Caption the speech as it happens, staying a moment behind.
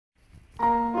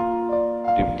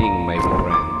Lifting my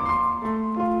friend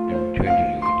and joining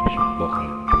you in this vocal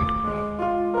duet club.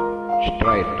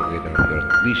 Stride together without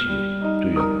listening to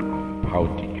your drum. How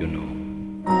did you know?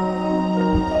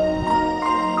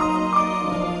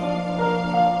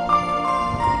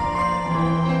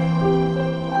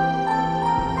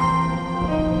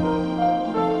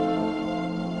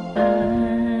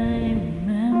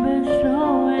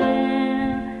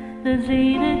 The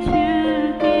day that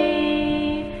you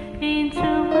came into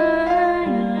my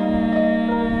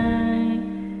life,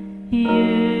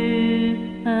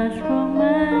 you asked for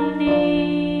my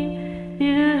name,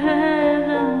 you have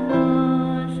the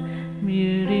most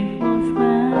beautiful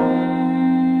smile.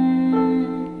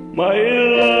 My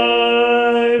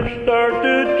life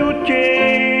started to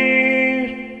change.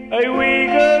 I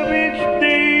wake up each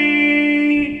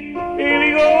day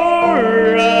feeling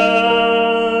alright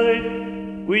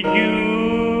with you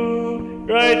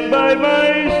right by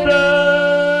my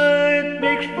side.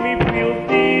 Makes me feel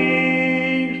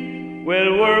things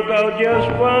will work out just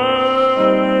fine.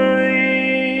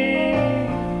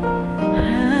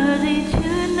 How did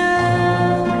you know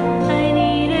I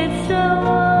needed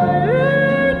someone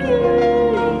like you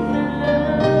in my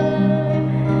life?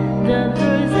 The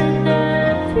person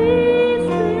that is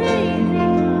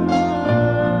raising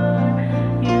heart.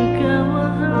 You come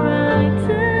at the right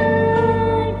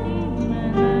time in my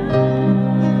life.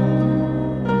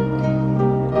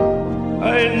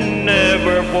 I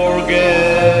never forget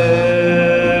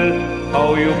how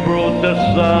you brought the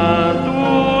sun to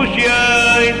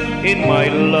shine in my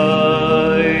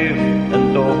life and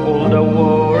took all the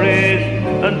worries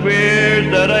and fears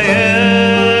that I had.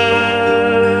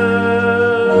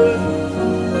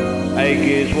 I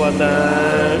guess what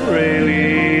I'm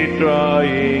really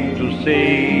trying to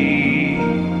say,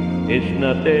 it's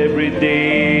not every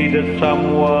day that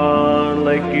someone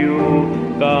like you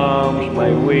comes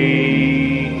my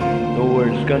way. No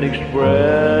words can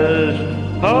express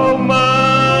how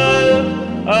much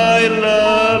I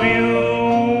love you.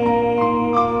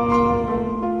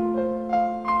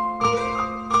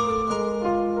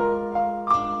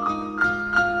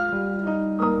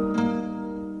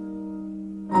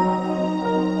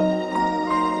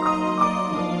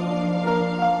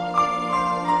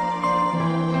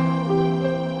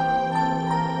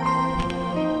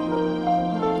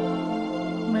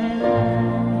 My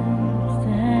life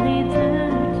started to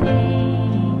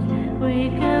change.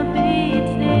 Wake up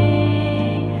each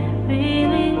day,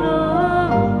 feeling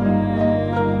alright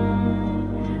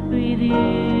with you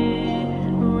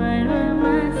right by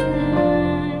my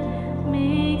side.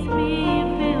 Makes me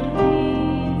feel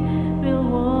things will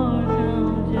work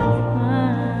out just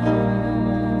fine.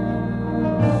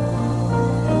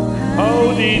 How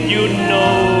did you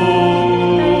know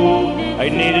I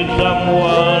needed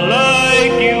someone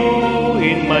like you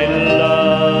in my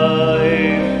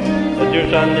life? That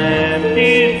there's an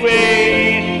empty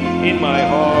space in my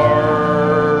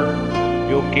heart.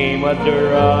 You came at the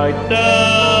right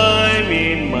time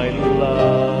in my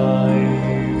life.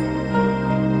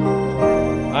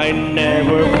 I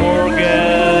never forget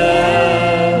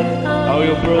how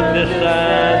you brought the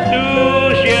sun to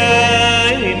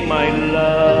shine in my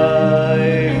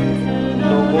life.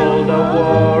 Took all the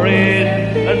worries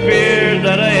and fears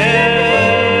that I had.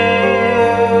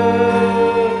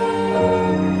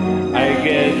 I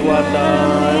guess what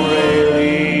I'm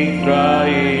really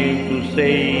trying to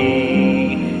say,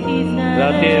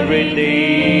 that every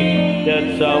day that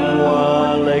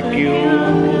someone like you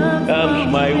comes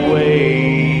my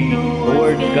way, no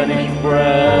words can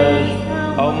express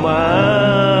how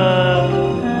much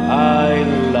I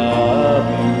love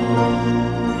you.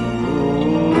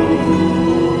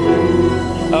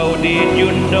 How did you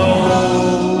know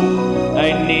I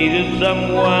needed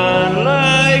someone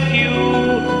like you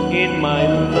in my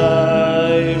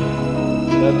life?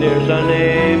 That there's an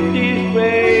empty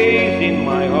space in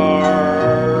my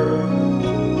heart.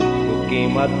 You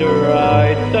came at the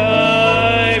right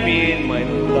time in my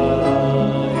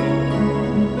life.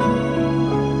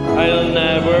 I'll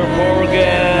never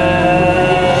forget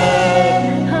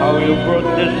how you brought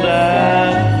the sun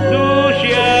to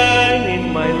shine in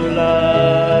my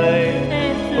life.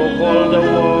 Took all the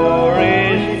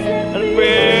worries and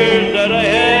fears that I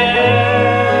had.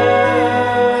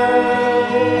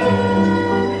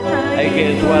 I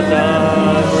guess what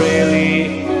I'm really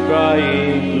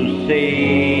trying to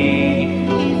say,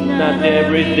 not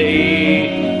every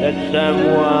day that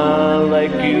someone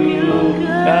like you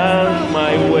comes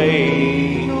my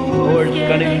way. Words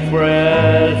can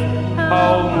express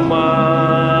how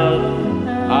much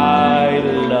I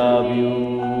love you.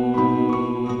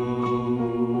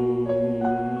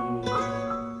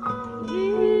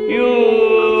 You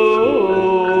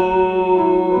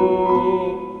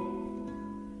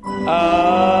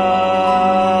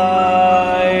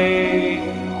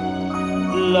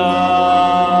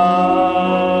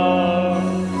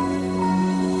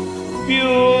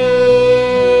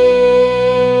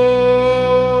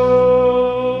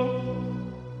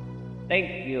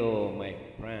Thank you, my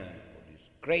friend, for this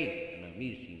great and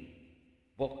amazing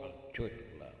vocal choice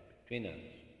of love between us.